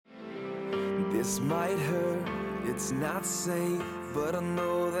This might hurt, it's not safe, but I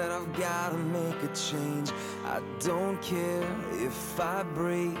know that I've gotta make a change. I don't care if I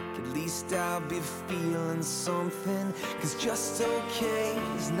break, at least I'll be feeling something. 'Cause just okay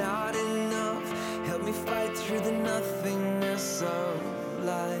is not enough. Help me fight through the nothingness of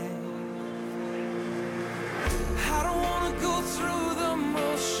life. I don't wanna go through the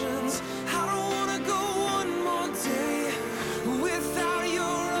motions. I don't wanna go one more day without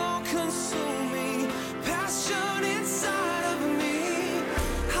your all-consuming passion inside of me.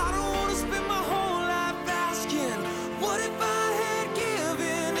 I don't wanna spend my whole life asking, what if I had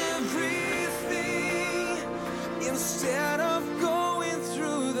given everything instead of going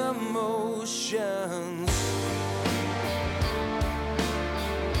through the motions?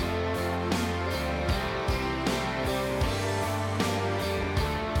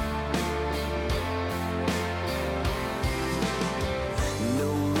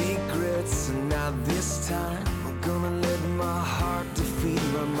 Now this time, I'm gonna let my heart defeat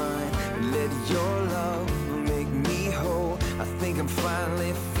my mind. Let your love make me whole. I think I'm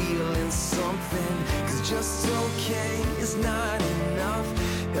finally feeling something. 'Cause just okay is not enough.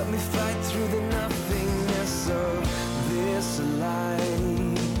 Help me fight through the nothingness of this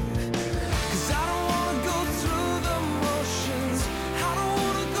life. 'Cause I don't wanna go through the motions. I don't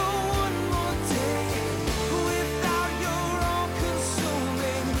wanna go one more day without your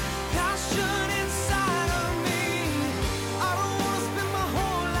all-consuming passion inside of me. I don't wanna spend my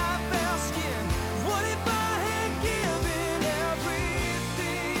whole life asking, what if I had given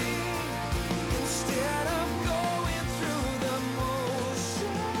everything instead of going through the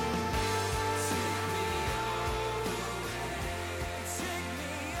motions? Take me all the way, take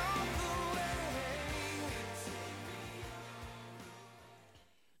me all the way.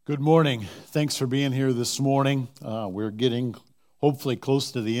 Good morning. Thanks for being here this morning. We're getting hopefully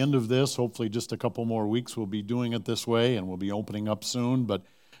close to the end of this. Hopefully just a couple more weeks we'll be doing it this way and we'll be opening up soon, but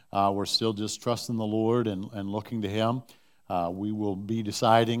we're still just trusting the Lord and looking to Him. We will be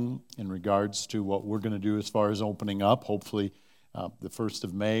deciding in regards to what we're going to do as far as opening up. Hopefully the 1st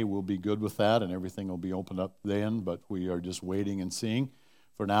of May we'll be good with that and everything will be opened up then, but we are just waiting and seeing.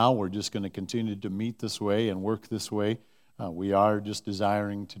 For now, we're just going to continue to meet this way and work this way. We are just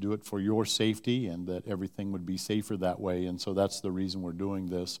desiring to do it for your safety and that everything would be safer that way, and so that's the reason we're doing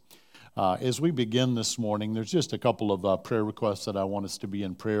this. As we begin this morning, there's just a couple of prayer requests that I want us to be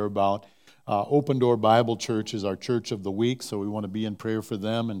in prayer about. Open Door Bible Church is our church of the week, so we want to be in prayer for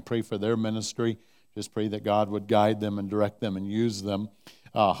them and pray for their ministry. Just pray that God would guide them and direct them and use them.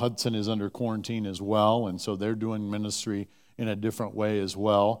 Hudson is under quarantine as well, and so they're doing ministry in a different way as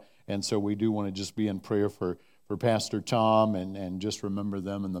well, and so we do want to just be in prayer for Pastor Tom and just remember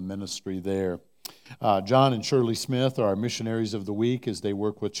them in the ministry there. John and Shirley Smith are our missionaries of the week as they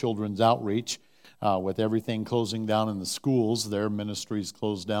work with children's outreach. With everything closing down in the schools, their ministries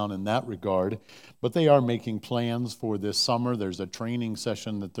closed down in that regard. But they are making plans for this summer. There's a training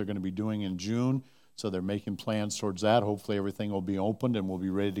session that they're going to be doing in June. So they're making plans towards that. Hopefully everything will be opened and we'll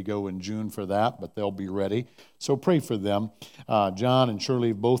be ready to go in June for that, but they'll be ready. So pray for them. John and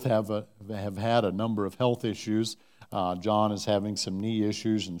Shirley both have had a number of health issues. John is having some knee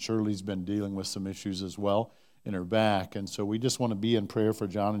issues and Shirley's been dealing with some issues as well in her back. And so we just want to be in prayer for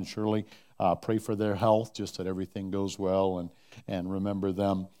John and Shirley. Pray for their health, just that everything goes well and remember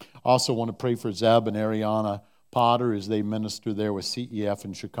them. Also want to pray for Zeb and Ariana Potter as they minister there with CEF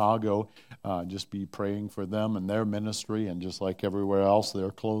in Chicago. Just be praying for them and their ministry, and just like everywhere else,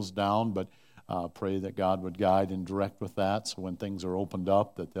 they're closed down, but pray that God would guide and direct with that, so when things are opened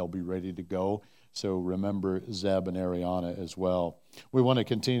up, that they'll be ready to go. So remember Zeb and Ariana as well. We want to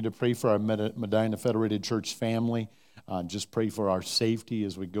continue to pray for our Medina Federated Church family. Just pray for our safety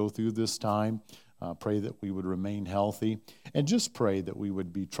as we go through this time. Pray that we would remain healthy, and just pray that we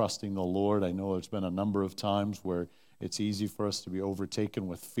would be trusting the Lord. I know there's been a number of times where it's easy for us to be overtaken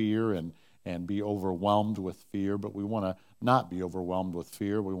with fear and be overwhelmed with fear, but we want to not be overwhelmed with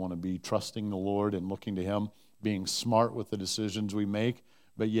fear. We want to be trusting the Lord and looking to Him, being smart with the decisions we make,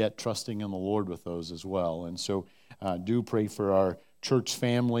 but yet trusting in the Lord with those as well. And so do pray for our church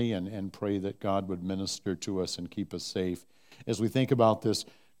family and pray that God would minister to us and keep us safe. As we think about this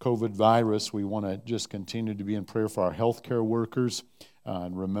COVID virus, we want to just continue to be in prayer for our healthcare workers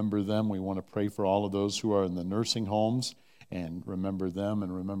and remember them. We want to pray for all of those who are in the nursing homes and remember them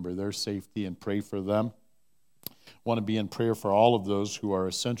and remember their safety and pray for them. Want to be in prayer for all of those who are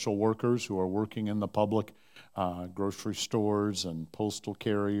essential workers, who are working in the public grocery stores and postal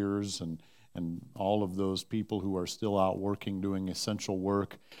carriers and all of those people who are still out working, doing essential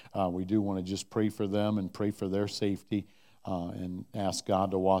work. We do want to just pray for them and pray for their safety. and ask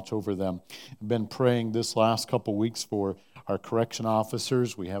God to watch over them. I've been praying this last couple weeks for our correction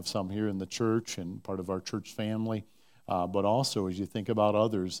officers. We have some here in the church and part of our church family. But also, as you think about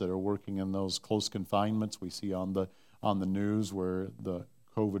others that are working in those close confinements, we see on the news where the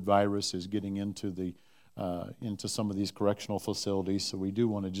COVID virus is getting into some of these correctional facilities. So we do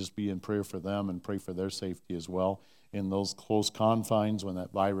want to just be in prayer for them and pray for their safety as well. In those close confines, when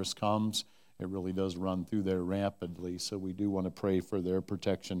that virus comes, it really does run through there rapidly. So we do want to pray for their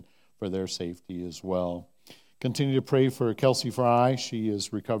protection, for their safety as well. Continue to pray for Kelsey Fry. She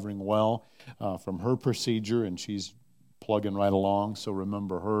is recovering well from her procedure, and she's plugging right along, so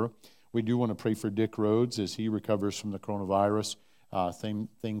remember her. We do want to pray for Dick Rhodes as he recovers from the coronavirus.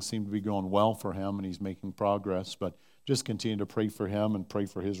 Things seem to be going well for him, and he's making progress, but just continue to pray for him and pray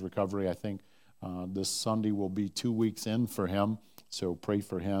for his recovery. I think this Sunday will be 2 weeks in for him, so pray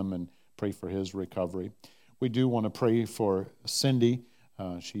for him and pray for his recovery. We do want to pray for Cindy.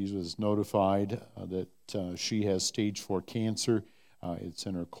 She was notified that she has stage 4 cancer. It's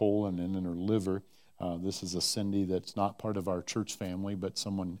in her colon and in her liver. This is a Cindy that's not part of our church family, but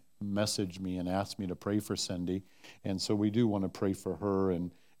someone messaged me and asked me to pray for Cindy. And so we do want to pray for her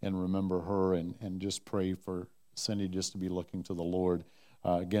and remember her and just pray for Cindy just to be looking to the Lord.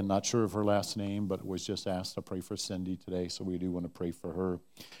 Again, not sure of her last name, but was just asked to pray for Cindy today, so we do want to pray for her.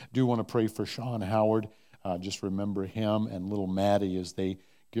 Do want to pray for Sean Howard. Just remember him and little Maddie as they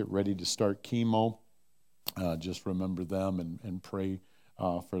get ready to start chemo. Just remember them and pray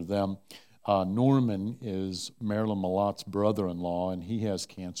for them. Norman is Marilyn Malotte's brother-in-law, and he has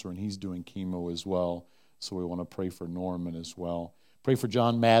cancer, and he's doing chemo as well. So we want to pray for Norman as well. Pray for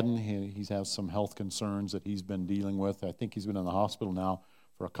John Madden. He has some health concerns that he's been dealing with. I think he's been in the hospital now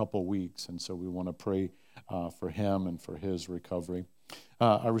for a couple of weeks, and so we want to pray for him and for his recovery.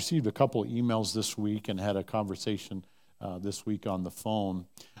 I received a couple of emails this week and had a conversation this week on the phone.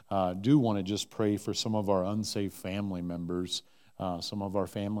 Do want to just pray for some of our unsaved family members. Some of our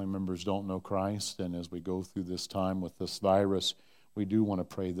family members don't know Christ, and as we go through this time with this virus, we do want to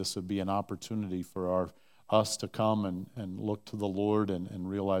pray this would be an opportunity for us to come and look to the Lord and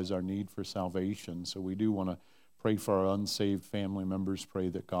realize our need for salvation. So we do want to pray for our unsaved family members, pray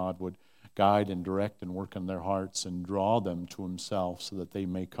that God would guide and direct and work in their hearts and draw them to himself so that they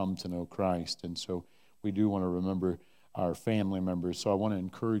may come to know Christ. And so we do want to remember our family members. So I want to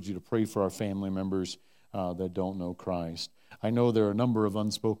encourage you to pray for our family members that don't know Christ. I know there are a number of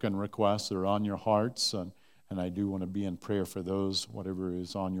unspoken requests that are on your hearts, and I do want to be in prayer for those. Whatever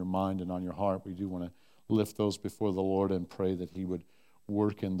is on your mind and on your heart, we do want to lift those before the Lord and pray that he would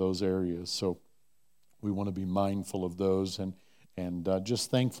work in those areas. So we want to be mindful of those and just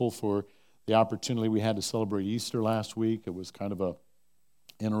thankful for the opportunity we had to celebrate Easter last week. It was kind of a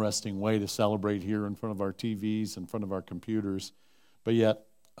interesting way to celebrate here in front of our TVs, in front of our computers, but yet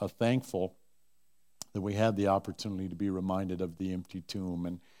thankful that we had the opportunity to be reminded of the empty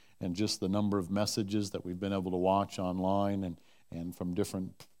tomb and just the number of messages that we've been able to watch online and from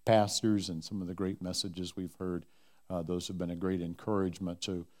different pastors and some of the great messages we've heard. Those have been a great encouragement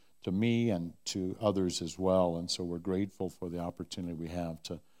to me and to others as well. And so we're grateful for the opportunity we have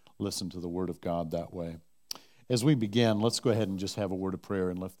to listen to the Word of God that way. As we begin, let's go ahead and just have a word of prayer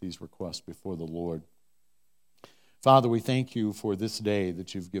and lift these requests before the Lord. Father, we thank you for this day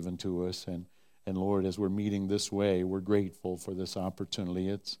that you've given to us. And Lord, as we're meeting this way, we're grateful for this opportunity.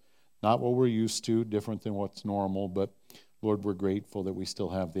 It's not what we're used to, different than what's normal, but Lord, we're grateful that we still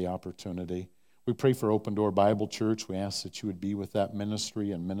have the opportunity. We pray for Open Door Bible Church. We ask that you would be with that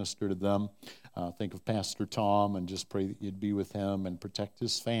ministry and minister to them. Think of Pastor Tom and just pray that you'd be with him and protect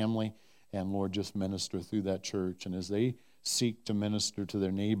his family. And Lord, just minister through that church. And as they seek to minister to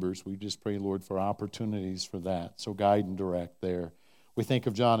their neighbors, we just pray, Lord, for opportunities for that. So guide and direct there. We think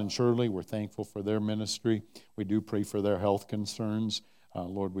of John and Shirley. We're thankful for their ministry. We do pray for their health concerns.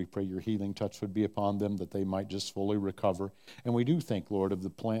 Lord, we pray your healing touch would be upon them, that they might just fully recover. And we do think, Lord, of the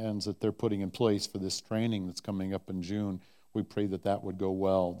plans that they're putting in place for this training that's coming up in June. We pray that that would go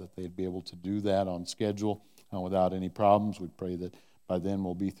well, that they'd be able to do that on schedule without any problems. We pray that by then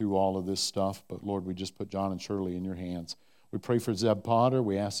we'll be through all of this stuff. But, Lord, we just put John and Shirley in your hands. We pray for Zeb Potter.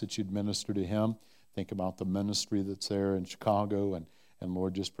 We ask that you'd minister to him. Think about the ministry that's there in Chicago, and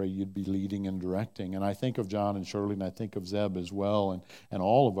Lord, just pray you'd be leading and directing. And I think of John and Shirley, and I think of Zeb as well, and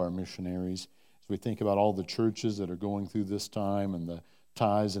all of our missionaries. As we think about all the churches that are going through this time and the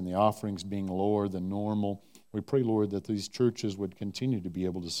tithes and the offerings being lower than normal, we pray, Lord, that these churches would continue to be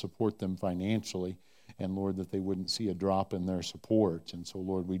able to support them financially, and Lord, that they wouldn't see a drop in their support. And so,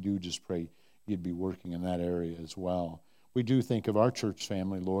 Lord, we do just pray you'd be working in that area as well. We do think of our church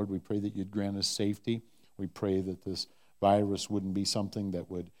family, Lord. We pray that you'd grant us safety. We pray that this virus wouldn't be something that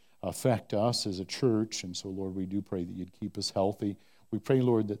would affect us as a church. And so, Lord, we do pray that you'd keep us healthy. We pray,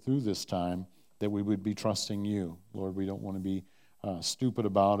 Lord, that through this time that we would be trusting you. Lord, we don't want to be stupid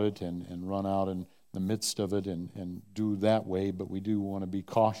about it and run out in the midst of it and do that way, but we do want to be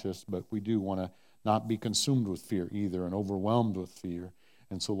cautious, but we do want to not be consumed with fear either and overwhelmed with fear.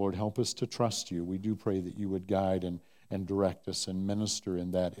 And so, Lord, help us to trust you. We do pray that you would guide and direct us and minister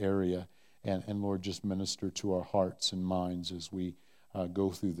in that area. And Lord, just minister to our hearts and minds as we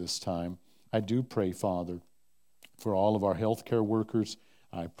go through this time. I do pray, Father, for all of our healthcare workers.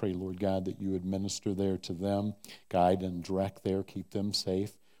 I pray, Lord God, that you would minister there to them, guide and direct there, keep them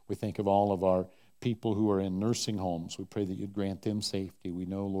safe. We think of all of our people who are in nursing homes. We pray that you'd grant them safety. We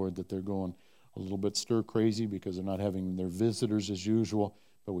know, Lord, that they're going a little bit stir crazy because they're not having their visitors as usual,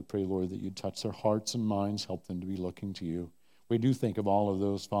 but we pray, Lord, that you'd touch their hearts and minds, help them to be looking to you. We do think of all of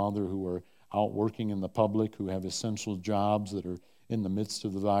those, Father, who are out working in the public, who have essential jobs that are in the midst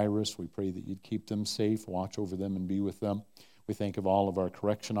of the virus. We pray that you'd keep them safe, watch over them, and be with them. We think of all of our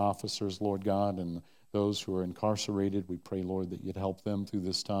correction officers, Lord God, and those who are incarcerated. We pray, Lord, that you'd help them through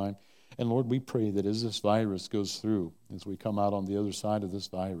this time. And Lord, we pray that as this virus goes through, as we come out on the other side of this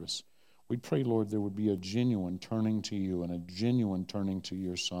virus, we pray, Lord, there would be a genuine turning to you and a genuine turning to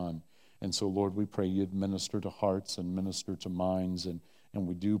your Son. And so, Lord, we pray you'd minister to hearts and minister to minds, and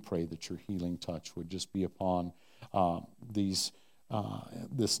we do pray that your healing touch would just be upon this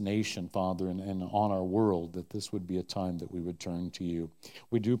nation, Father, and on our world, that this would be a time that we would turn to you.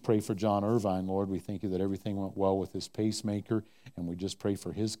 We do pray for John Irvine, Lord. We thank you that everything went well with his pacemaker, and we just pray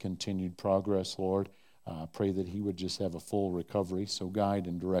for his continued progress, Lord. Pray that he would just have a full recovery. So guide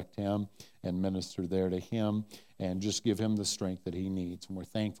and direct him and minister there to him and just give him the strength that he needs. And we're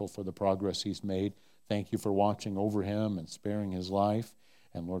thankful for the progress he's made. Thank you for watching over him and sparing his life.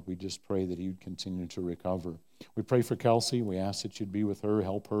 And Lord, we just pray that he would continue to recover. We pray for Kelsey. We ask that you'd be with her,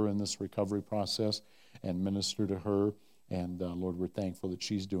 help her in this recovery process and minister to her. And Lord, we're thankful that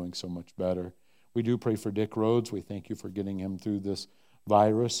she's doing so much better. We do pray for Dick Rhodes. We thank you for getting him through this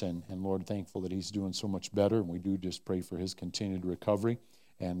virus. And Lord, thankful that he's doing so much better. And we do just pray for his continued recovery.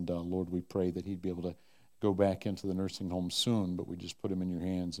 And Lord, we pray that he'd be able to go back into the nursing home soon. But we just put him in your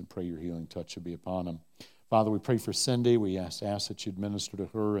hands and pray your healing touch would be upon him. Father, we pray for Cindy. We ask that you'd minister to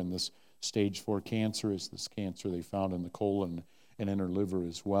her in this stage 4 cancer, is this cancer they found in the colon and in her liver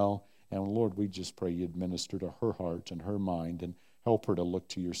as well. And Lord, we just pray you'd minister to her heart and her mind and help her to look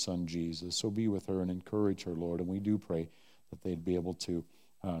to your Son, Jesus. So be with her and encourage her, Lord. And we do pray that they'd be able to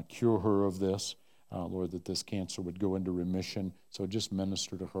cure her of this, Lord, that this cancer would go into remission. So just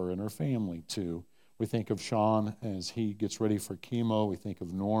minister to her and her family, too. We think of Sean as he gets ready for chemo. We think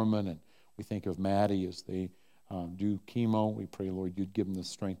of Norman, and we think of Maddie as they do chemo. We pray, Lord, you'd give them the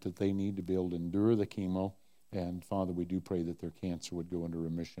strength that they need to be able to endure the chemo. And, Father, we do pray that their cancer would go into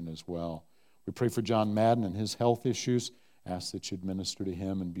remission as well. We pray for John Madden and his health issues. Ask that you'd minister to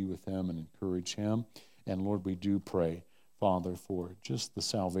him and be with him and encourage him. And, Lord, we do pray, Father, for just the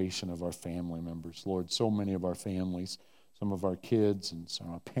salvation of our family members. Lord, so many of our families, some of our kids and some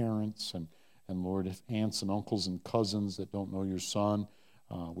of our parents, and Lord, if aunts and uncles and cousins that don't know your Son,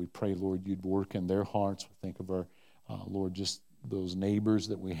 we pray, Lord, you'd work in their hearts. We think of our, Lord, just those neighbors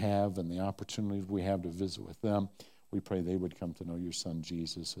that we have and the opportunities we have to visit with them. We pray they would come to know your Son,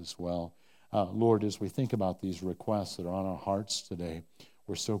 Jesus, as well. Lord, as we think about these requests that are on our hearts today,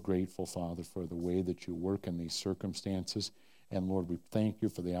 we're so grateful, Father, for the way that you work in these circumstances. And, Lord, we thank you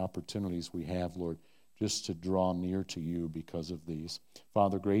for the opportunities we have, Lord, just to draw near to you because of these.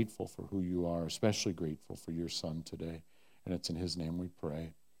 Father, grateful for who you are, especially grateful for your Son today. And it's in his name we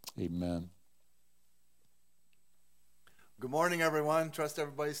pray. Amen. Good morning, everyone. Trust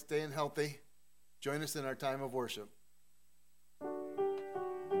everybody's staying healthy. Join us in our time of worship.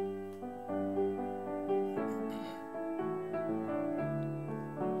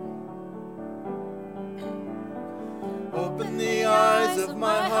 Open the eyes of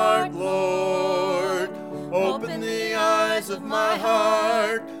my heart, Lord. Open the eyes of my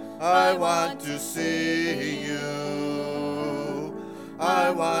heart. I want to see you.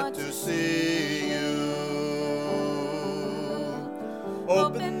 I want to see you.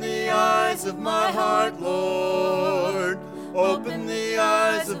 Open the eyes of my heart, Lord. Open the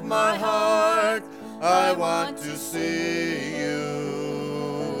eyes of my heart. I want to see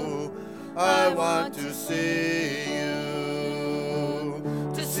you. I want to see you.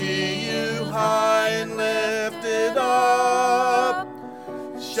 To see you high and lifted up,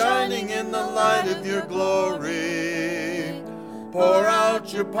 shining in the light of your glory. Pour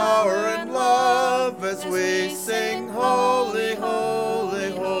out your power and love as we sing, holy,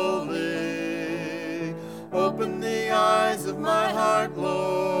 holy, holy. Open the eyes of my heart,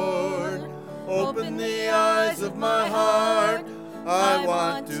 Lord. Open the eyes of my heart. I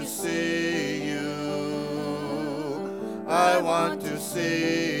want to see you. I want to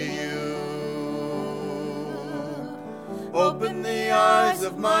see you. Open the eyes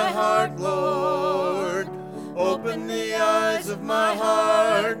of my heart, Lord. Open the eyes of my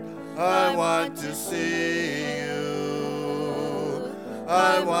heart. I want to see you.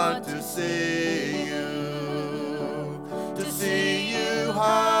 I want to see you. To see you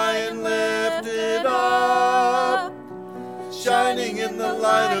high and lifted up, shining in the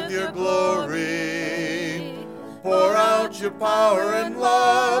light of your glory. Pour out your power and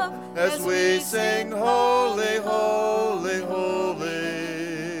love as we sing, holy, holy,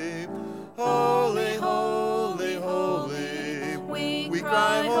 holy. Holy, holy, holy. We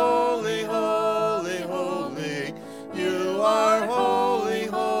cry, holy, holy, holy. You are holy,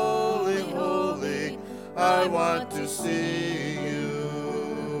 holy, holy. I want to see you.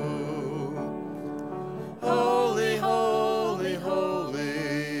 Holy, holy,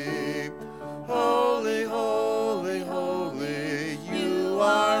 holy. Holy, holy, holy. You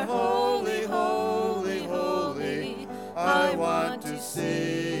are holy, holy, holy. I want to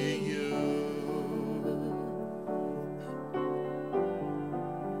see you.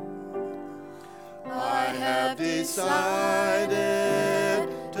 I have decided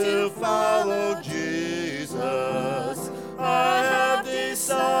to follow Jesus. I have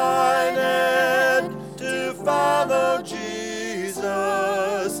decided to follow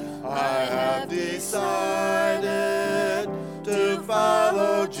Jesus. I have decided to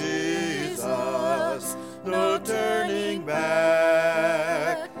follow Jesus. No turning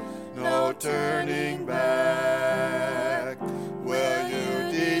back, no turning back. Will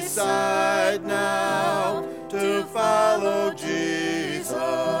you decide now to follow Jesus?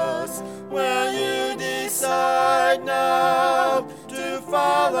 Will you decide now to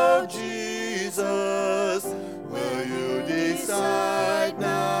follow Jesus? Will you decide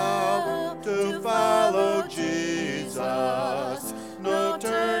now to follow Jesus? No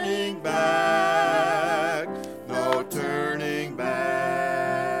turning back, no turning back.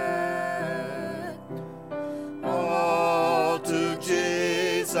 All to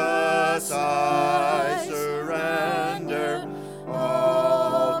Jesus I surrender.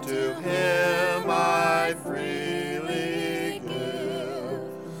 All to him I freely give.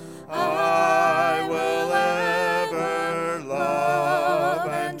 I will ever love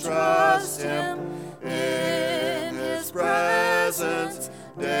and trust him, in his presence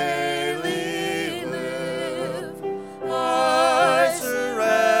daily live. I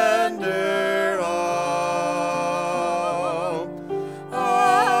surrender all.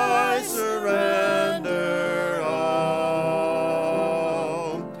 I surrender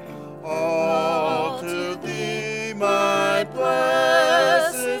all to thee, my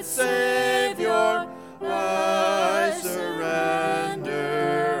blessed Savior. I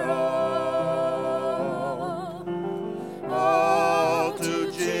surrender all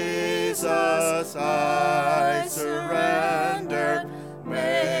to Jesus I surrender.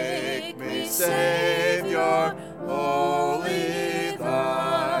 Make me Savior, wholly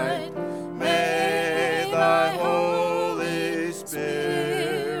thine. May thy Holy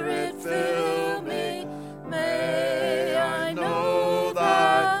Spirit fill me. May I know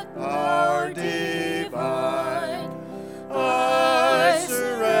thy power divine. I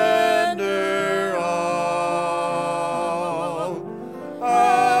surrender all.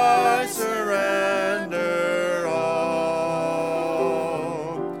 I surrender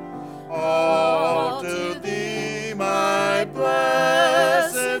all to thee, my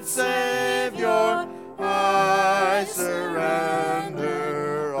blessed Savior. I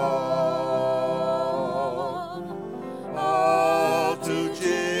surrender all to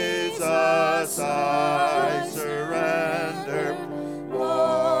Jesus I surrender.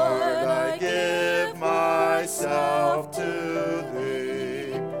 Lord, I give myself to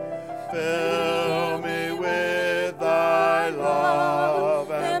thee. Fill me with thy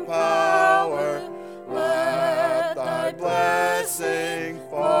love and power. Let thy blessing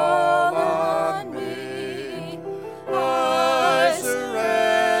fall on me. I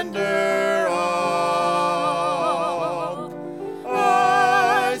surrender all.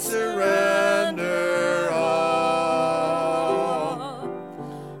 I surrender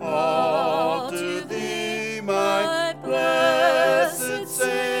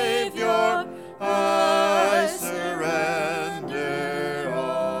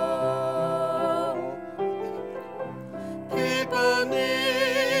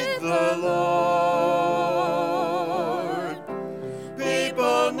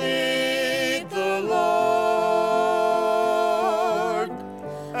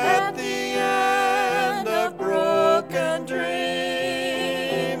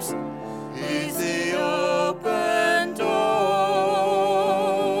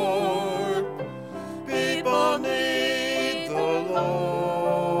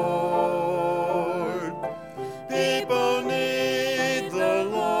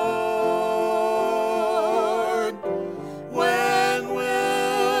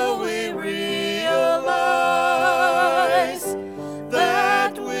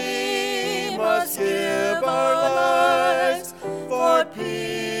people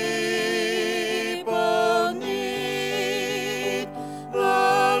need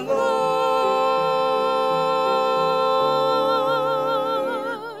the Lord.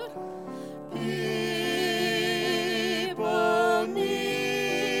 People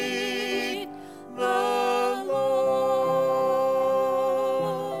need the Lord.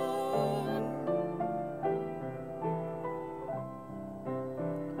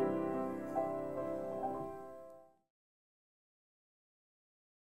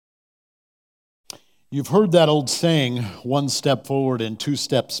 You've heard that old saying, one step forward and two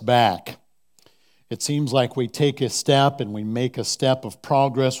steps back. It seems like we take a step and we make a step of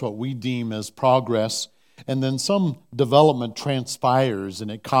progress, what we deem as progress, and then some development transpires and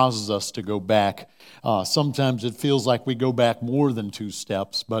it causes us to go back. Sometimes it feels like we go back more than two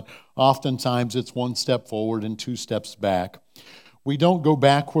steps, but oftentimes it's one step forward and two steps back. We don't go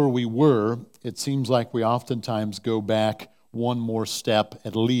back where we were. It seems like we oftentimes go back one more step,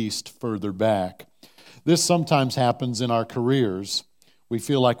 at least further back. This sometimes happens in our careers. We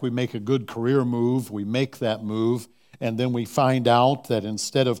feel like we make a good career move, we make that move, and then we find out that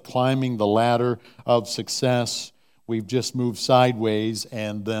instead of climbing the ladder of success, we've just moved sideways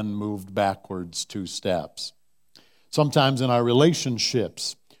and then moved backwards two steps. Sometimes in our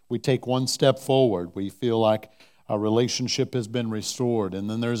relationships, we take one step forward. We feel like our relationship has been restored, and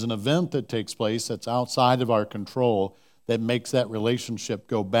then there's an event that takes place that's outside of our control that makes that relationship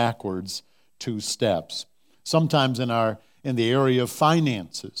go backwards two steps. Sometimes in the area of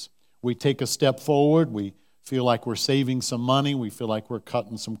finances, we take a step forward, we feel like we're saving some money, we feel like we're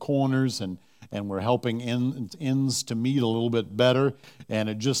cutting some corners and we're helping ends to meet a little bit better, and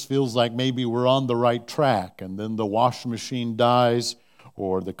it just feels like maybe we're on the right track, and then the washing machine dies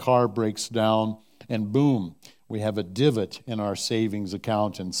or the car breaks down, and boom, we have a divot in our savings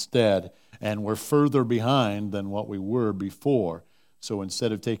account instead, and we're further behind than what we were before. So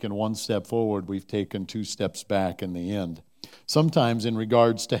instead of taking one step forward, we've taken two steps back in the end. Sometimes in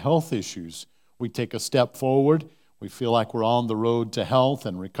regards to health issues, we take a step forward, we feel like we're on the road to health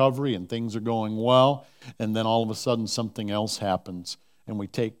and recovery and things are going well, and then all of a sudden something else happens and we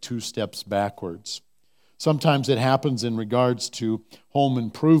take two steps backwards. Sometimes it happens in regards to home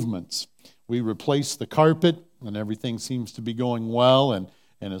improvements. We replace the carpet and everything seems to be going well, and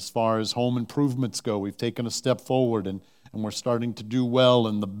as far as home improvements go, we've taken a step forward and we're starting to do well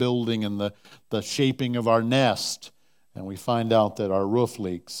in the building and the shaping of our nest. And we find out that our roof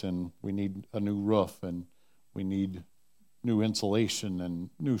leaks and we need a new roof and we need new insulation and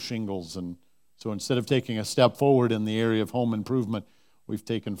new shingles. And so instead of taking a step forward in the area of home improvement, we've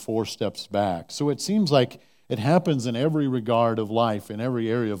taken 4 steps back. So it seems like it happens in every regard of life, in every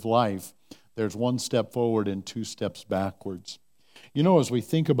area of life. There's 1 step forward and 2 steps backwards. You know, as we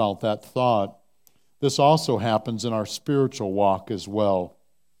think about that thought, this also happens in our spiritual walk as well.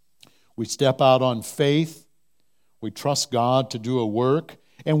 We step out on faith, we trust God to do a work,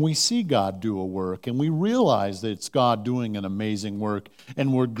 and we see God do a work, and we realize that it's God doing an amazing work,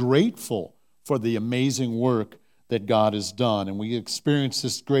 and we're grateful for the amazing work that God has done. And we experience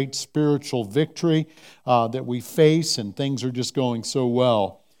this great spiritual victory that we face, and things are just going so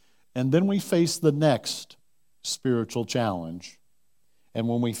well. And then we face the next spiritual challenge. And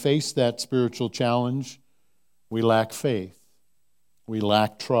when we face that spiritual challenge, we lack faith. We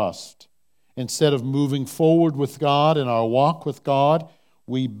lack trust. Instead of moving forward with God in our walk with God,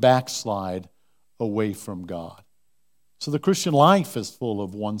 we backslide away from God. So the Christian life is full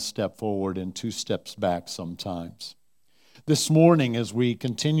of 1 step forward and 2 steps back sometimes. This morning, as we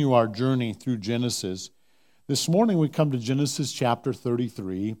continue our journey through Genesis, this morning we come to Genesis chapter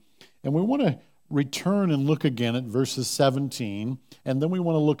 33, and we want to return and look again at verses 17, and then we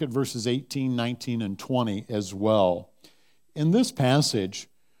want to look at verses 18, 19, and 20 as well. In this passage,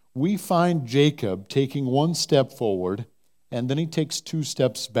 we find Jacob taking 1 step forward, and then he takes 2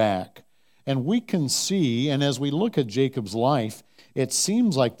 steps back. And we can see, and as we look at Jacob's life, it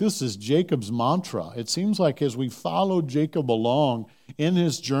seems like this is Jacob's mantra. It seems like as we follow Jacob along in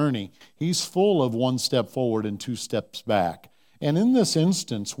his journey, he's full of 1 step forward and 2 steps back. And in this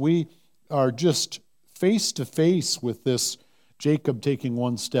instance, we are just face to face with this Jacob taking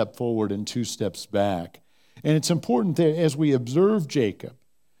 1 step forward and 2 steps back. And it's important that as we observe Jacob,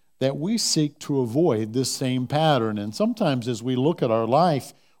 that we seek to avoid this same pattern. And sometimes as we look at our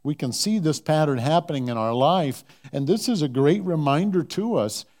life, we can see this pattern happening in our life. And this is a great reminder to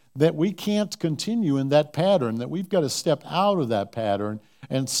us that we can't continue in that pattern, that we've got to step out of that pattern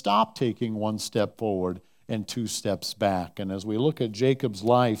and stop taking 1 step forward and 2 steps back. And as we look at Jacob's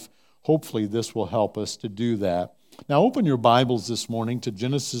life, hopefully this will help us to do that. Now open your Bibles this morning to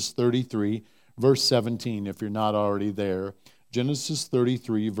Genesis 33, verse 17, if you're not already there. Genesis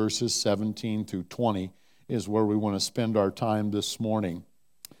 33, verses 17 through 20 is where we want to spend our time this morning.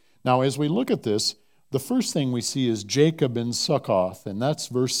 Now, as we look at this, the first thing we see is Jacob in Succoth, and that's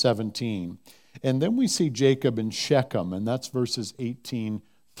verse 17. And then we see Jacob in Shechem, and that's verses 18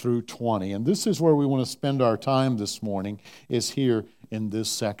 through 20. And this is where we want to spend our time this morning, is here in this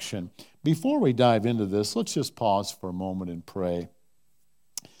section. Before we dive into this, let's just pause for a moment and pray.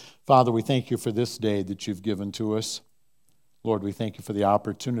 Father, we thank you for this day that you've given to us. Lord, we thank you for the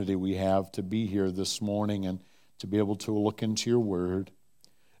opportunity we have to be here this morning and to be able to look into your word.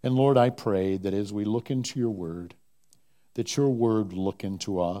 And Lord, I pray that as we look into your word, that your word look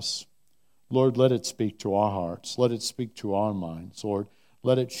into us. Lord, let it speak to our hearts. Let it speak to our minds. Lord,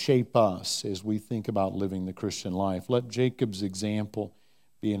 let it shape us as we think about living the Christian life. Let Jacob's example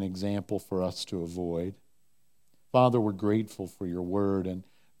be an example for us to avoid. Father, we're grateful for your word and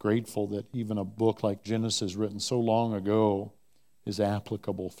grateful that even a book like Genesis, written so long ago, is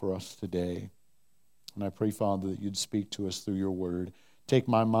applicable for us today. And I pray, Father, that you'd speak to us through your word. Take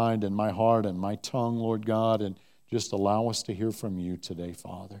my mind and my heart and my tongue, Lord God, and just allow us to hear from you today,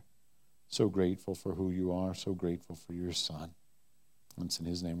 Father. So grateful for who you are, so grateful for your Son. And it's in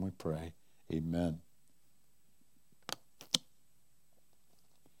his name we pray. Amen.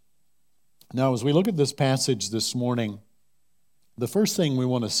 Now, as we look at this passage this morning, the first thing we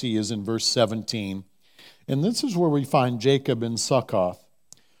want to see is in verse 17. And this is where we find Jacob in Succoth.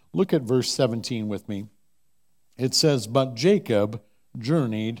 Look at verse 17 with me. It says, "But Jacob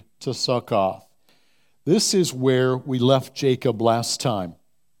journeyed to Succoth." This is where we left Jacob last time.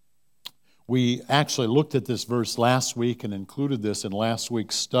 We actually looked at this verse last week and included this in last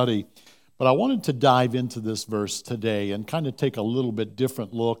week's study. But I wanted to dive into this verse today and kind of take a little bit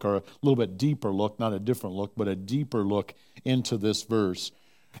different look, or a little bit deeper look, not a different look, but a deeper look into this verse.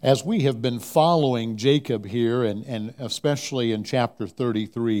 As we have been following Jacob here, and especially in chapter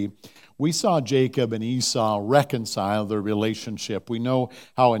 33, we saw Jacob and Esau reconcile their relationship. We know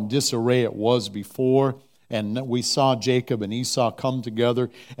how in disarray it was before, and we saw Jacob and Esau come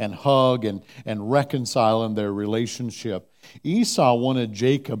together and hug and reconcile in their relationship. Esau wanted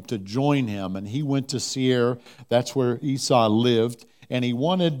Jacob to join him, and he went to Seir. That's where Esau lived, and he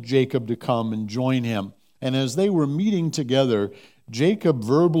wanted Jacob to come and join him. And as they were meeting together, Jacob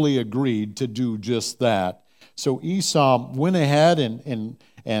verbally agreed to do just that. So Esau went ahead and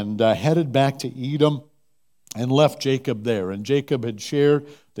headed back to Edom and left Jacob there. And Jacob had shared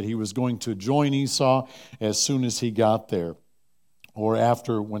that he was going to join Esau as soon as he got there, or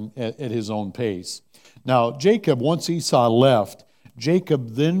after, when at his own pace. Now, Jacob, once Esau left,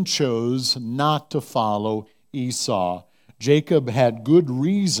 Jacob then chose not to follow Esau. Jacob had good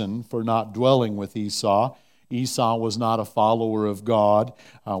reason for not dwelling with Esau. Esau was not a follower of God.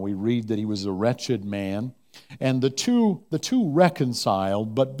 We read that he was a wretched man. And the two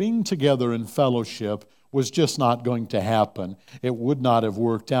reconciled, but being together in fellowship was just not going to happen. It would not have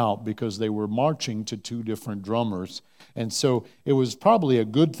worked out because they were marching to two different drummers. And so it was probably a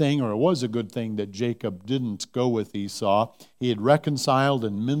good thing, or it was a good thing, that Jacob didn't go with Esau. He had reconciled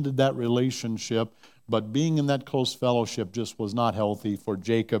and mended that relationship, but being in that close fellowship just was not healthy for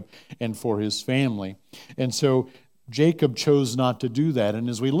Jacob and for his family. And so Jacob chose not to do that. And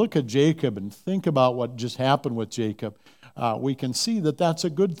as we look at Jacob and think about what just happened with Jacob, we can see that that's a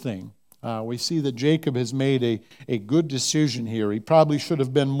good thing. We see that Jacob has made a good decision here. He probably should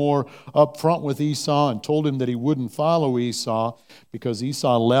have been more upfront with Esau and told him that he wouldn't follow Esau, because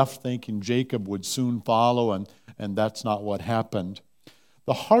Esau left thinking Jacob would soon follow, and that's not what happened.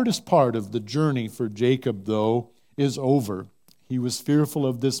 The hardest part of the journey for Jacob, though, is over. He was fearful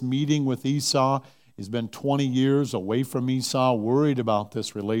of this meeting with Esau. He's been 20 years away from Esau, worried about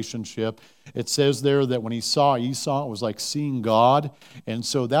this relationship. It says there that when he saw Esau, it was like seeing God. And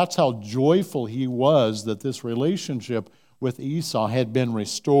so that's how joyful he was that this relationship with Esau had been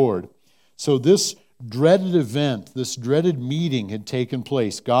restored. So this dreaded event, this dreaded meeting had taken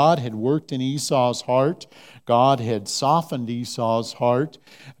place. God had worked in Esau's heart. God had softened Esau's heart.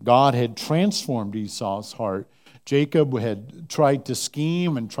 God had transformed Esau's heart. Jacob had tried to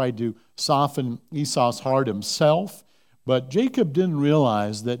scheme and tried to soften Esau's heart himself, but Jacob didn't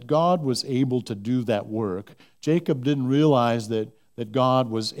realize that God was able to do that work. Jacob didn't realize that God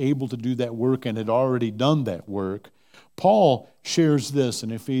was able to do that work and had already done that work. Paul shares this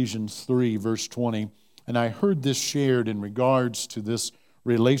in Ephesians 3, verse 20, and I heard this shared in regards to this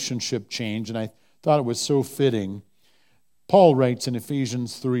relationship change, and I thought it was so fitting. Paul writes in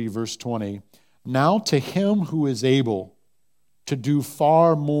Ephesians 3, verse 20, "Now to him who is able to do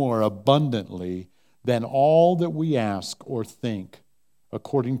far more abundantly than all that we ask or think,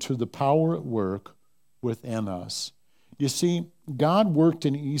 according to the power at work within us." You see, God worked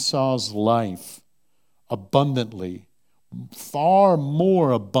in Esau's life abundantly, far more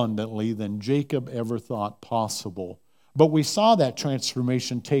abundantly than Jacob ever thought possible. But we saw that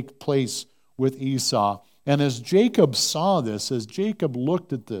transformation take place with Esau. And as Jacob saw this, as Jacob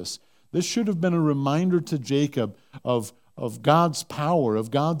looked at this should have been a reminder to Jacob of God's power,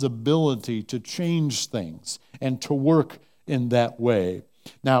 of God's ability to change things and to work in that way.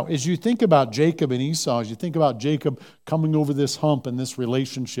 Now, as you think about Jacob and Esau, as you think about Jacob coming over this hump in this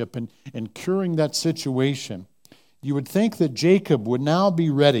relationship and curing that situation, you would think that Jacob would now be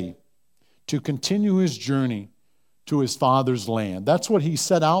ready to continue his journey to his father's land. That's what he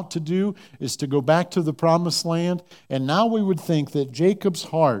set out to do, is to go back to the promised land. And now we would think that Jacob's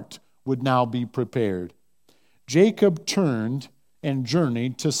heart would now be prepared. Jacob turned and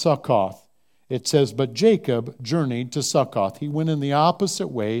journeyed to Succoth. It says, but Jacob journeyed to Succoth. He went in the opposite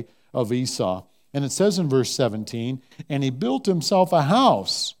way of Esau. And it says in verse 17, and he built himself a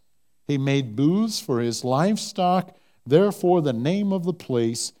house. He made booths for his livestock. Therefore, the name of the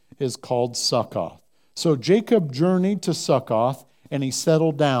place is called Succoth. So Jacob journeyed to Succoth, and he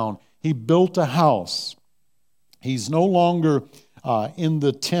settled down. He built a house. He's no longer in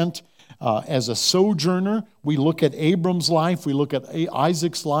the tent as a sojourner. We look at Abram's life. We look at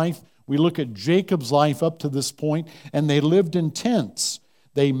Isaac's life. We look at Jacob's life up to this point, and they lived in tents.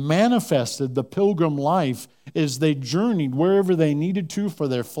 They manifested the pilgrim life as they journeyed wherever they needed to for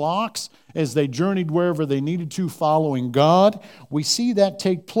their flocks, as they journeyed wherever they needed to following God. We see that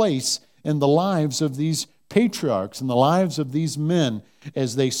take place in the lives of these patriarchs, in the lives of these men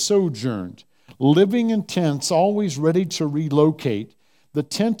as they sojourned. Living in tents, always ready to relocate, the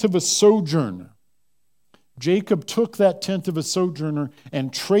tent of a sojourner. Jacob took that tent of a sojourner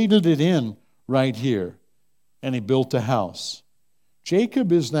and traded it in right here, and he built a house.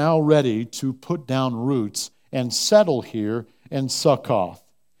 Jacob is now ready to put down roots and settle here in Succoth.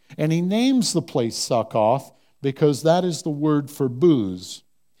 And he names the place Succoth because that is the word for booths.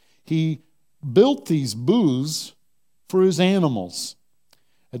 He built these booths for his animals.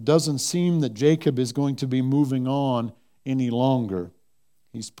 It doesn't seem that Jacob is going to be moving on any longer.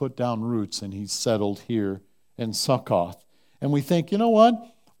 He's put down roots and he's settled here in Succoth. And we think, you know what?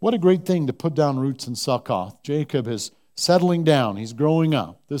 What a great thing to put down roots in Succoth. Jacob is settling down. He's growing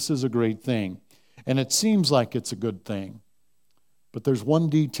up. This is a great thing. And it seems like it's a good thing. But there's one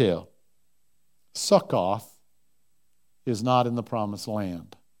detail. Succoth is not in the promised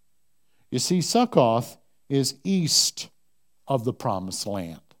land. You see, Succoth is east of the promised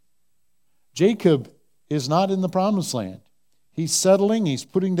land. Jacob is not in the promised land. He's settling, he's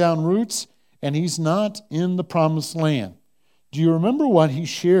putting down roots, and he's not in the promised land. Do you remember what he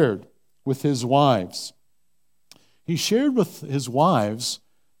shared with his wives? He shared with his wives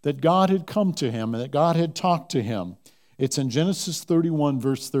that God had come to him and that God had talked to him. It's in Genesis 31,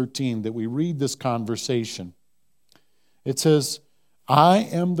 verse 13, that we read this conversation. It says, I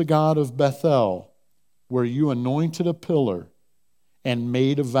am the God of Bethel, where you anointed a pillar and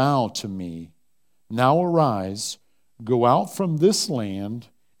made a vow to me. Now arise, go out from this land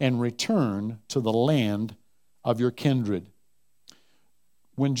and return to the land of your kindred.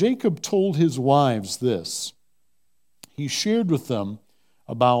 When Jacob told his wives this, he shared with them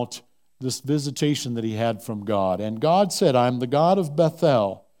about this visitation that he had from God. And God said, I am the God of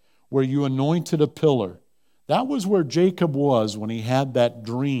Bethel, where you anointed a pillar. That was where Jacob was when he had that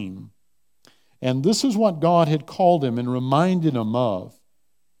dream. And this is what God had called him and reminded him of.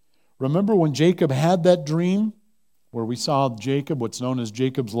 Remember when Jacob had that dream, where we saw Jacob, what's known as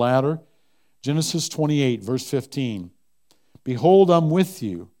Jacob's ladder? Genesis 28, verse 15. Behold, I'm with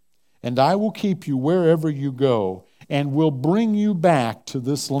you, and I will keep you wherever you go, and will bring you back to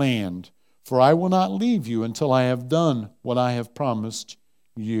this land, for I will not leave you until I have done what I have promised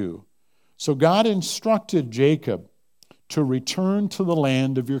you. So God instructed Jacob to return to the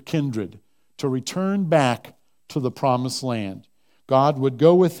land of your kindred, to return back to the promised land. God would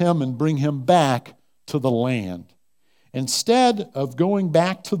go with him and bring him back to the land. Instead of going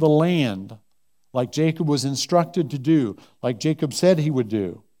back to the land like Jacob was instructed to do, like Jacob said he would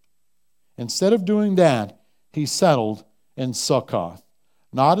do, instead of doing that, he settled in Succoth,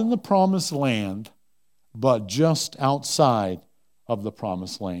 not in the promised land, but just outside of the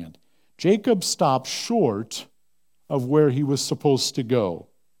promised land. Jacob stopped short of where he was supposed to go.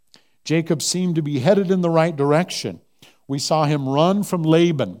 Jacob seemed to be headed in the right direction. We saw him run from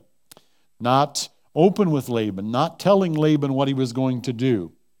Laban, not open with Laban, not telling Laban what he was going to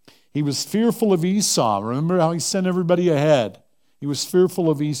do. He was fearful of Esau. Remember how he sent everybody ahead? He was fearful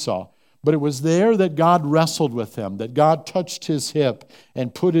of Esau. But it was there that God wrestled with him, that God touched his hip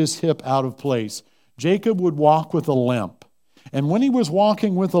and put his hip out of place. Jacob would walk with a limp. And when he was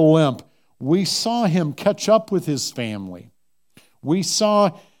walking with a limp, we saw him catch up with his family. We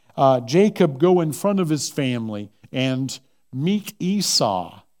saw Jacob go in front of his family and meet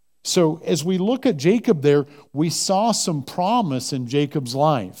Esau. So as we look at Jacob there, we saw some promise in Jacob's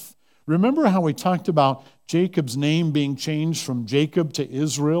life. Remember how we talked about Jacob's name being changed from Jacob to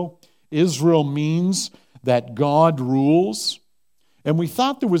Israel? Israel means that God rules. And we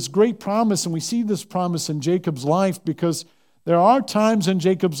thought there was great promise, and we see this promise in Jacob's life because there are times in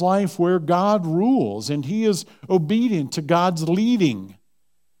Jacob's life where God rules and he is obedient to God's leading.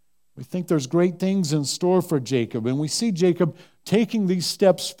 We think there's great things in store for Jacob, and we see Jacob taking these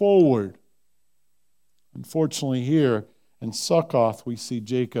steps forward. Unfortunately, here in Succoth, we see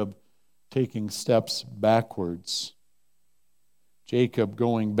Jacob taking steps backwards. Jacob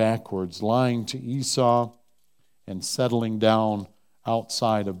going backwards, lying to Esau and settling down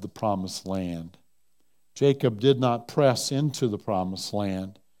outside of the promised land. Jacob did not press into the promised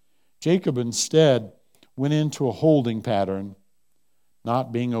land. Jacob instead went into a holding pattern,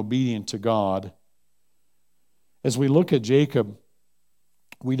 not being obedient to God. As we look at Jacob,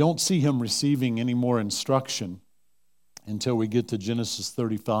 we don't see him receiving any more instruction until we get to Genesis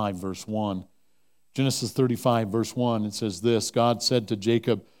 35, verse 1. Genesis 35, verse 1, it says this, God said to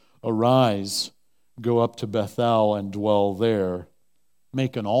Jacob, "Arise, go up to Bethel and dwell there.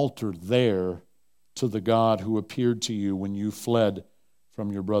 Make an altar there to the God who appeared to you when you fled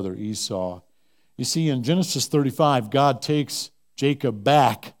from your brother Esau." You see, in Genesis 35, God takes Jacob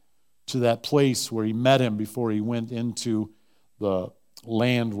back to that place where he met him before he went into the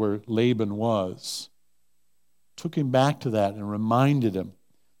land where Laban was. Took him back to that and reminded him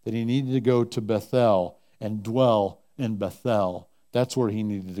that he needed to go to Bethel and dwell in Bethel. That's where he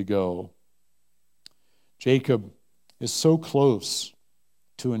needed to go. Jacob is so close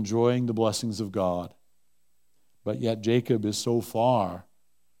to enjoying the blessings of God, but yet Jacob is so far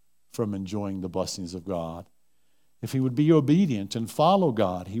from enjoying the blessings of God. If he would be obedient and follow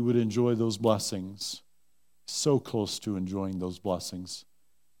God, he would enjoy those blessings. So close to enjoying those blessings,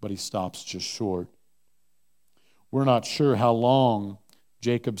 but he stops just short. We're not sure how long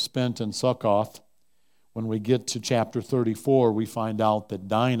Jacob spent in Succoth. When we get to chapter 34, we find out that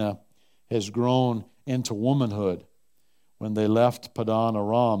Dinah has grown into womanhood. When they left Padan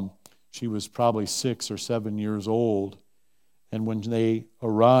Aram, she was probably 6 or 7 years old. And when they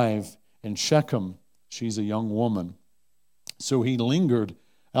arrive in Shechem, she's a young woman. So he lingered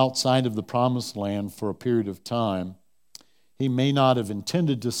outside of the promised land for a period of time. He may not have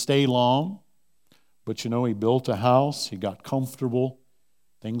intended to stay long, but he built a house, he got comfortable,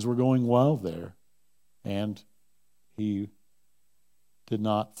 things were going well there, and he did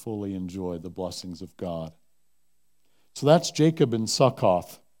not fully enjoy the blessings of God. So that's Jacob in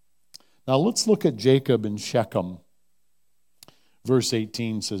Succoth. Now let's look at Jacob in Shechem. Verse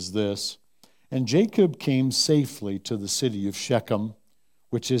 18 says this, "And Jacob came safely to the city of Shechem,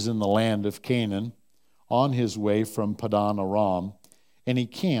 which is in the land of Canaan, on his way from Padan Aram, and he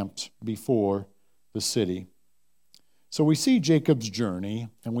camped before the city." So we see Jacob's journey,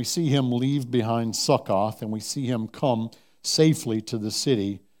 and we see him leave behind Succoth, and we see him come safely to the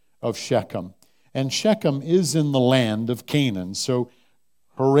city of Shechem. And Shechem is in the land of Canaan. So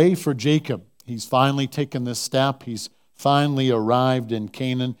hooray for Jacob. He's finally taken this step. He's finally arrived in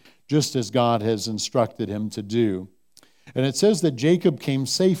Canaan, just as God has instructed him to do. And it says that Jacob came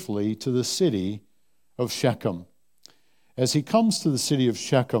safely to the city of Shechem. As he comes to the city of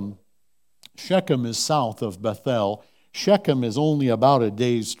Shechem, Shechem is south of Bethel. Shechem is only about a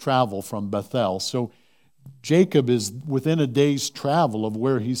day's travel from Bethel. So Jacob is within a day's travel of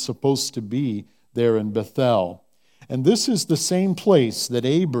where he's supposed to be there in Bethel. And this is the same place that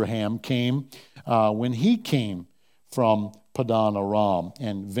Abraham came when he came from Padan Aram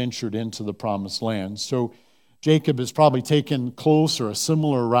and ventured into the promised land. So Jacob has probably taken close or a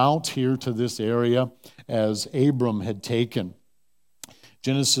similar route here to this area as Abram had taken.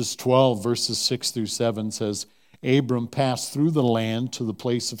 Genesis 12, verses 6 through 7 says, "Abram passed through the land to the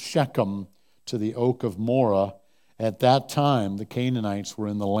place of Shechem, to the oak of Moreh. At that time the Canaanites were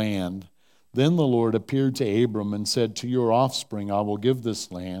in the land. Then the Lord appeared to Abram and said, 'To your offspring I will give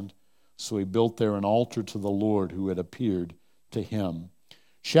this land.' So he built there an altar to the Lord who had appeared to him."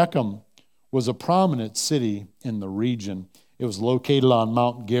 Shechem was a prominent city in the region. It was located on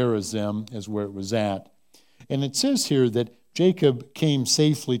Mount Gerizim, is where it was at. And it says here that Jacob came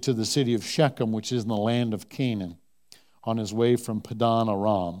safely to the city of Shechem, which is in the land of Canaan, on his way from Padan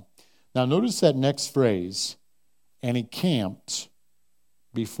Aram. Now notice that next phrase, "and he camped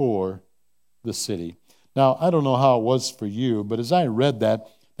before the city." Now, I don't know how it was for you, but as I read that,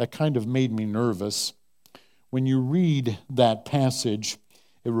 that kind of made me nervous. when you read that passage,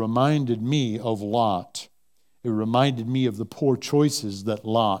 it reminded me of Lot. It reminded me of the poor choices that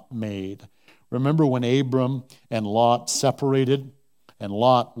Lot made. Remember when Abram and Lot separated, and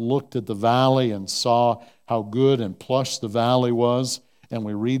Lot looked at the valley and saw how good and plush the valley was, and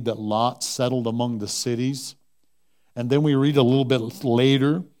we read that Lot settled among the cities. And then we read a little bit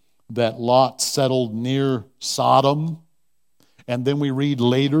later that Lot settled near Sodom. And then we read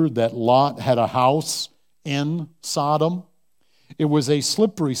later that Lot had a house in Sodom. It was a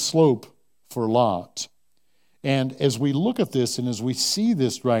slippery slope for Lot. And as we look at this and as we see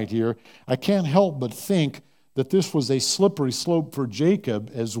this right here, I can't help but think that this was a slippery slope for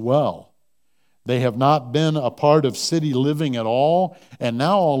Jacob as well. They have not been a part of city living at all, and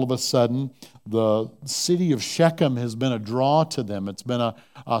now all of a sudden, the city of Shechem has been a draw to them. It's been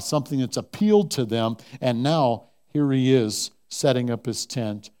something that's appealed to them, and now here he is setting up his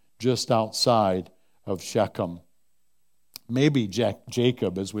tent just outside of Shechem. Maybe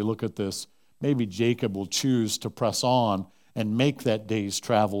Jacob, as we look at this, maybe Jacob will choose to press on and make that day's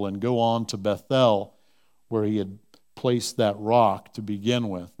travel and go on to Bethel, where he had placed that rock to begin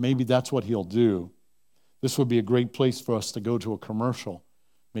with. Maybe that's what he'll do. This would be a great place for us to go to a commercial.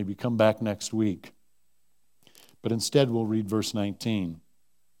 Maybe come back next week. But instead, we'll read verse 19.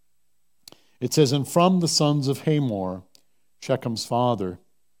 It says, "And from the sons of Hamor, Shechem's father,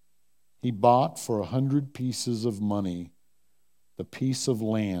 he bought for 100 pieces of money the piece of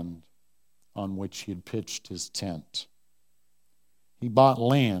land on which he had pitched his tent." He bought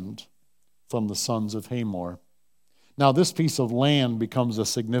land from the sons of Hamor. Now, this piece of land becomes a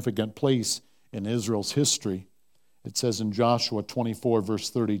significant place in Israel's history. It says in Joshua 24, verse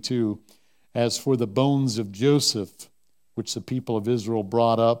 32, "As for the bones of Joseph, which the people of Israel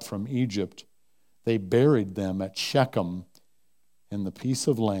brought up from Egypt, they buried them at Shechem in the piece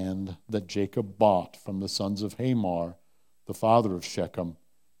of land that Jacob bought from the sons of Hamor, the father of Shechem,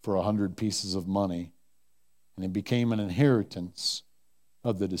 for 100 pieces of money. And it became an inheritance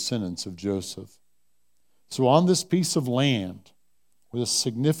of the descendants of Joseph." So on this piece of land, with a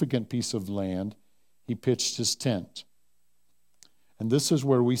significant piece of land, he pitched his tent. And this is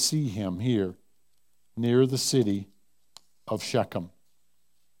where we see him here, near the city of Shechem.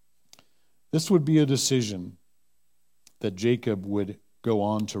 This would be a decision that Jacob would go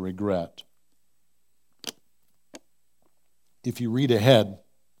on to regret. If you read ahead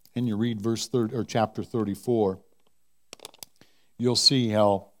and you read chapter 34, you'll see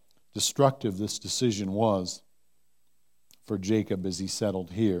how destructive this decision was for Jacob as he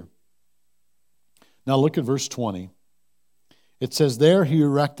settled here. Now look at verse 20. It says, "There he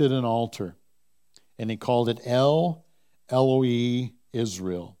erected an altar, and he called it El Elohe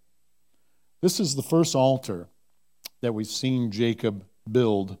Israel." This is the first altar that we've seen Jacob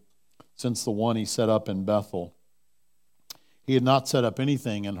build since the one he set up in Bethel. He had not set up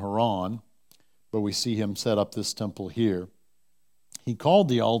anything in Haran, but we see him set up this temple here. He called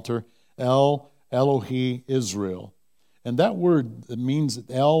the altar El Elohe Israel. And that word, it means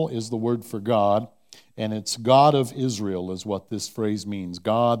El is the word for God, and it's God of Israel is what this phrase means,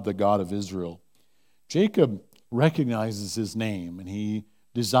 God, the God of Israel. Jacob recognizes his name, and he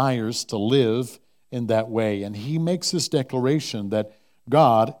desires to live in that way. And he makes this declaration that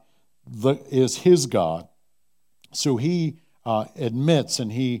God is his God. So he admits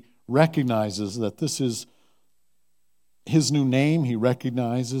and he recognizes that this is his new name. He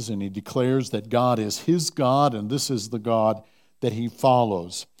recognizes and he declares that God is his God, and this is the God that he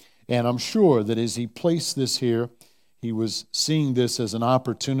follows. And I'm sure that as he placed this here, he was seeing this as an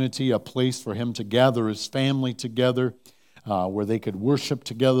opportunity, a place for him to gather his family together, where they could worship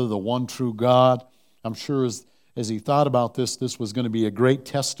together the one true God. I'm sure as he thought about this, this was going to be a great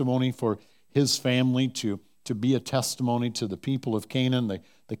testimony for his family to be a testimony to the people of Canaan,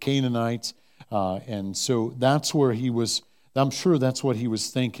 the Canaanites. And so that's where he was, I'm sure that's what he was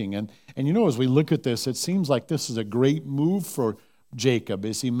thinking. And you know, as we look at this, it seems like this is a great move for Jacob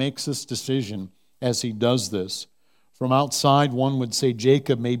as he makes this decision, as he does this. From outside, one would say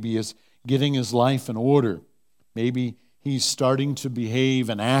Jacob maybe is getting his life in order. Maybe he's starting to behave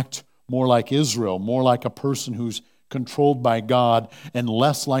and act more like Israel, more like a person who's controlled by God, and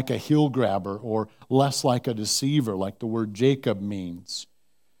less like a heel grabber or less like a deceiver, like the word Jacob means.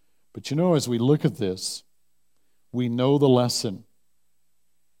 But you know, as we look at this, we know the lesson.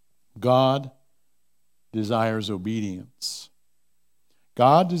 God desires obedience.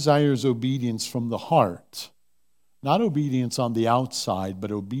 God desires obedience from the heart. Not obedience on the outside,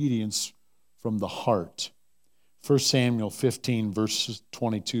 but obedience from the heart. 1 Samuel 15, verse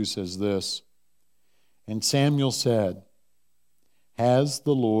 22 says this, "And Samuel said, 'Has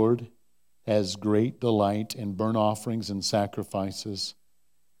the Lord as great delight in burnt offerings and sacrifices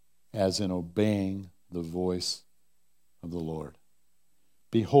as in obeying the voice of the Lord.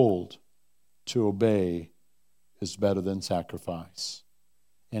 Behold, to obey is better than sacrifice,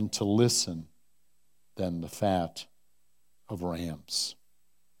 and to listen than the fat of rams.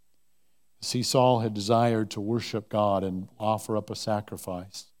 See, Saul had desired to worship God and offer up a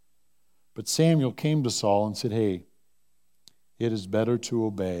sacrifice. But Samuel came to Saul and said, hey, it is better to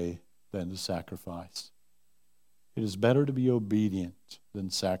obey than to sacrifice. It is better to be obedient than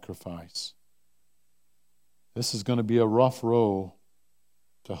sacrifice. This is going to be a rough row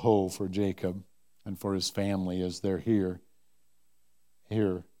to hoe for Jacob and for his family as they're here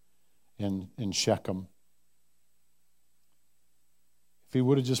in Shechem. If he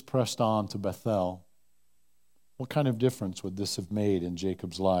would have just pressed on to Bethel, what kind of difference would this have made in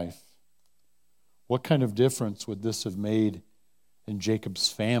Jacob's life? What kind of difference would this have made in Jacob's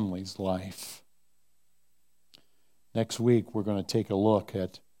family's life? Next week, we're going to take a look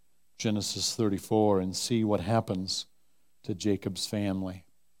at Genesis 34 and see what happens to Jacob's family.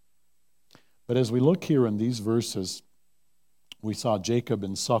 But as we look here in these verses, we saw Jacob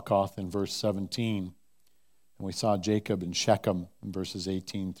in Succoth in verse 17, and we saw Jacob in Shechem in verses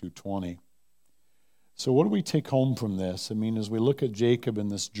 18 through 20. So what do we take home from this? I mean, as we look at Jacob and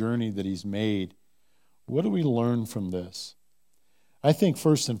this journey that he's made, what do we learn from this? I think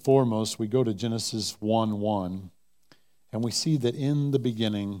first and foremost, we go to Genesis 1:1, and we see that in the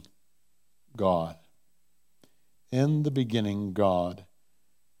beginning, God. In the beginning, God.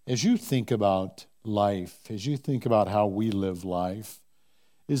 As you think about life, as you think about how we live life,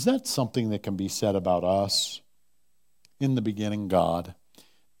 is that something that can be said about us? In the beginning, God.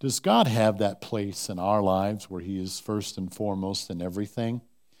 Does God have that place in our lives where he is first and foremost in everything?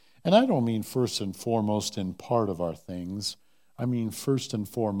 And I don't mean first and foremost in part of our things. I mean first and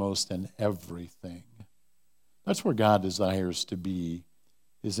foremost in everything. That's where God desires to be,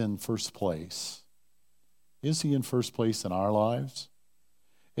 is in first place. Is he in first place in our lives?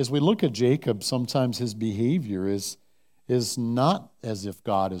 As we look at Jacob, sometimes his behavior is not as if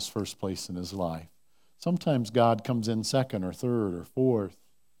God is first place in his life. Sometimes God comes in second or third or fourth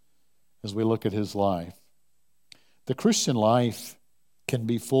as we look at his life. The Christian life can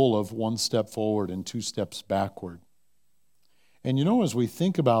be full of one step forward and two steps backward. And you know, as we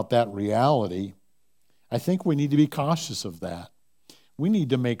think about that reality, I think we need to be cautious of that. We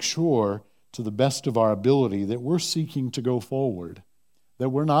need to make sure, to the best of our ability, that we're seeking to go forward, that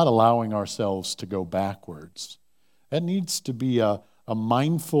we're not allowing ourselves to go backwards. That needs to be a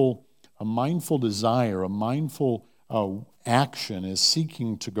mindful desire, a mindful action is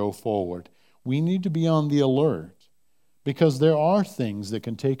seeking to go forward. We need to be on the alert because there are things that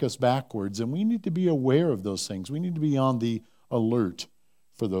can take us backwards, and we need to be aware of those things. We need to be on the alert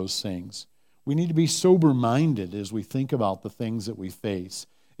for those things. We need to be sober-minded as we think about the things that we face.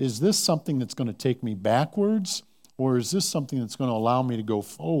 Is this something that's going to take me backwards, or is this something that's going to allow me to go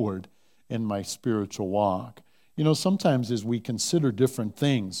forward in my spiritual walk? You know, sometimes as we consider different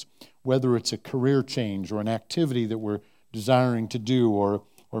things, whether it's a career change or an activity that we're desiring to do, or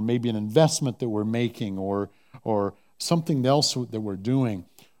maybe an investment that we're making, or something else that we're doing,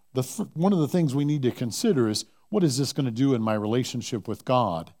 one of the things we need to consider is, what is this going to do in my relationship with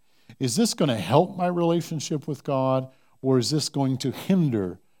God? Is this going to help my relationship with God, or is this going to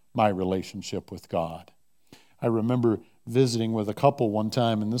hinder my relationship with God? I remember visiting with a couple one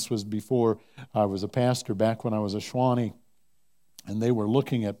time, and this was before I was a pastor, back when I was a Shawnee, and they were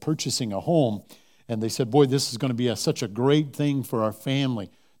looking at purchasing a home, and they said, boy, this is going to be such a great thing for our family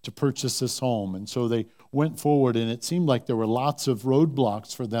to purchase this home. And so they went forward, and it seemed like there were lots of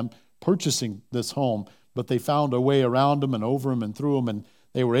roadblocks for them purchasing this home, but they found a way around them and over them and through them, and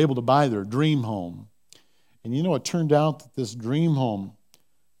they were able to buy their dream home. And you know, it turned out that this dream home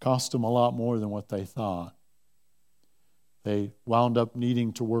cost them a lot more than what they thought. They wound up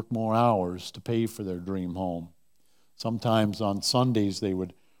needing to work more hours to pay for their dream home. Sometimes on Sundays, they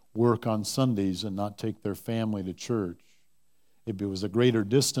would work on Sundays and not take their family to church. It was a greater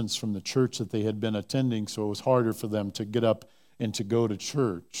distance from the church that they had been attending, so it was harder for them to get up and to go to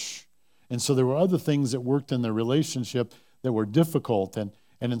church. And so there were other things that worked in their relationship that were difficult. And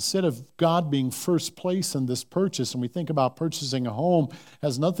instead of God being first place in this purchase, and we think about purchasing a home,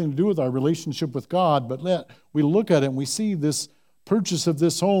 has nothing to do with our relationship with God, but we look at it and we see this purchase of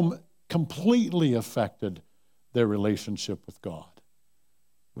this home completely affected their relationship with God.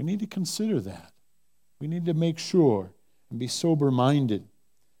 We need to consider that. We need to make sure and be sober-minded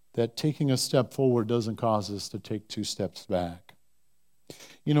that taking a step forward doesn't cause us to take two steps back.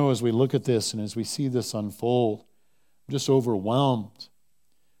 You know, as we look at this and as we see this unfold, I'm just overwhelmed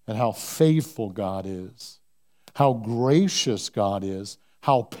and how faithful God is, how gracious God is,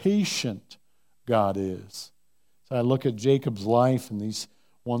 how patient God is. So I look at Jacob's life and these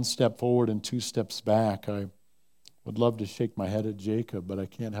one step forward and two steps back. I would love to shake my head at Jacob, but I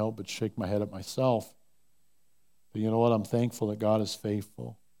can't help but shake my head at myself. But you know what? I'm thankful that God is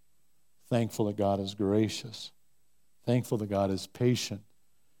faithful. Thankful that God is gracious. Thankful that God is patient.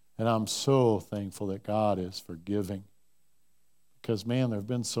 And I'm so thankful that God is forgiving. Because, man, there have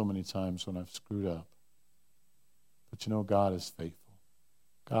been so many times when I've screwed up. But you know, God is faithful.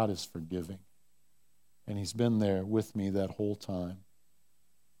 God is forgiving. And He's been there with me that whole time.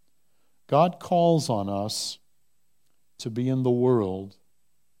 God calls on us to be in the world,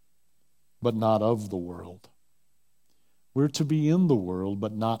 but not of the world. We're to be in the world,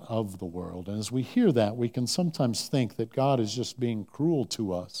 but not of the world. And as we hear that, we can sometimes think that God is just being cruel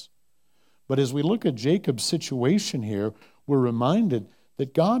to us. But as we look at Jacob's situation here, we're reminded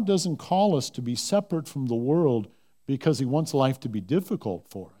that God doesn't call us to be separate from the world because He wants life to be difficult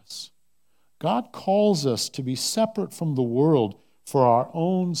for us. God calls us to be separate from the world for our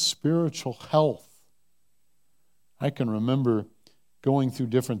own spiritual health. I can remember going through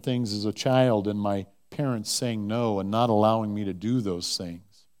different things as a child and my parents saying no and not allowing me to do those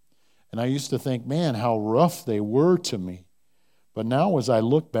things. And I used to think, man, how rough they were to me. But now as I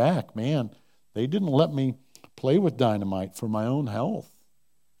look back, man, they didn't let me play with dynamite for my own health.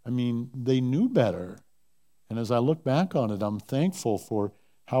 I mean, they knew better. And as I look back on it, I'm thankful for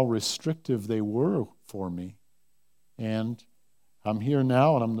how restrictive they were for me. And I'm here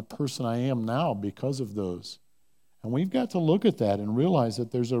now, and I'm the person I am now because of those. And we've got to look at that and realize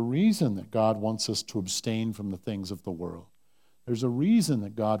that there's a reason that God wants us to abstain from the things of the world. There's a reason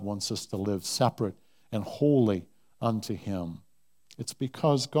that God wants us to live separate and holy unto Him. It's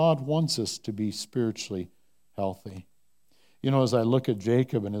because God wants us to be spiritually healthy. You know, as I look at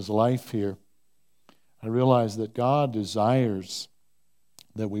Jacob and his life here, I realize that God desires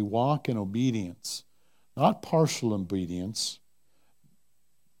that we walk in obedience, not partial obedience,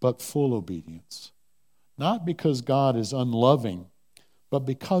 but full obedience. Not because God is unloving, but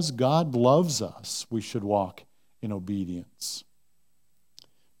because God loves us, we should walk in obedience.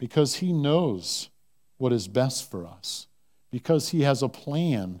 Because He knows what is best for us. Because He has a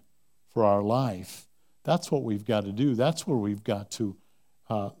plan for our life. That's what we've got to do. That's where we've got to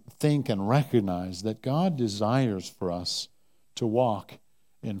think and recognize that God desires for us to walk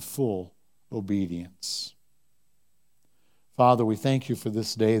in full obedience. Father, we thank You for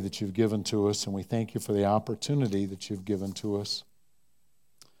this day that You've given to us, and we thank You for the opportunity that You've given to us.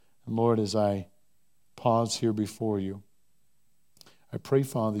 And Lord, as I pause here before You, I pray,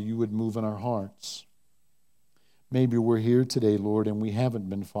 Father, You would move in our hearts. Maybe we're here today, Lord, and we haven't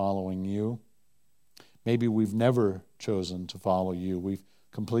been following You. Maybe we've never chosen to follow You. We've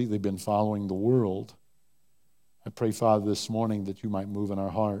completely been following the world. I pray, Father, this morning that You might move in our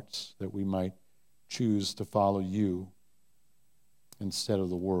hearts, that we might choose to follow You instead of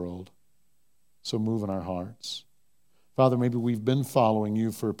the world. So move in our hearts. Father, maybe we've been following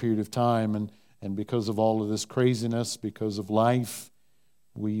You for a period of time, and because of all of this craziness, because of life,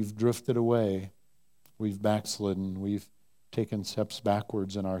 we've drifted away. We've backslidden. We've taken steps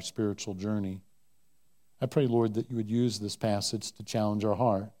backwards in our spiritual journey. I pray, Lord, that You would use this passage to challenge our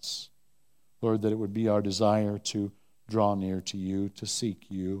hearts. Lord, that it would be our desire to draw near to You, to seek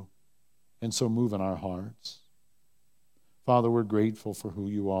You, and so move in our hearts. Father, we're grateful for who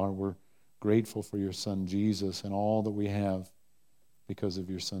You are. We're grateful for Your Son, Jesus, and all that we have because of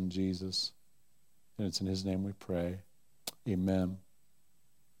Your Son, Jesus. And it's in His name we pray. Amen.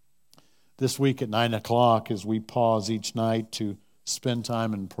 This week at 9 o'clock, as we pause each night to spend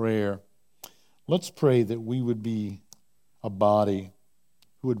time in prayer, let's pray that we would be a body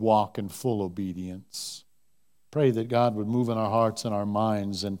who would walk in full obedience. Pray that God would move in our hearts and our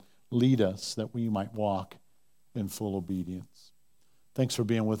minds and lead us that we might walk in full obedience. Thanks for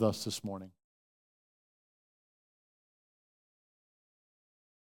being with us this morning.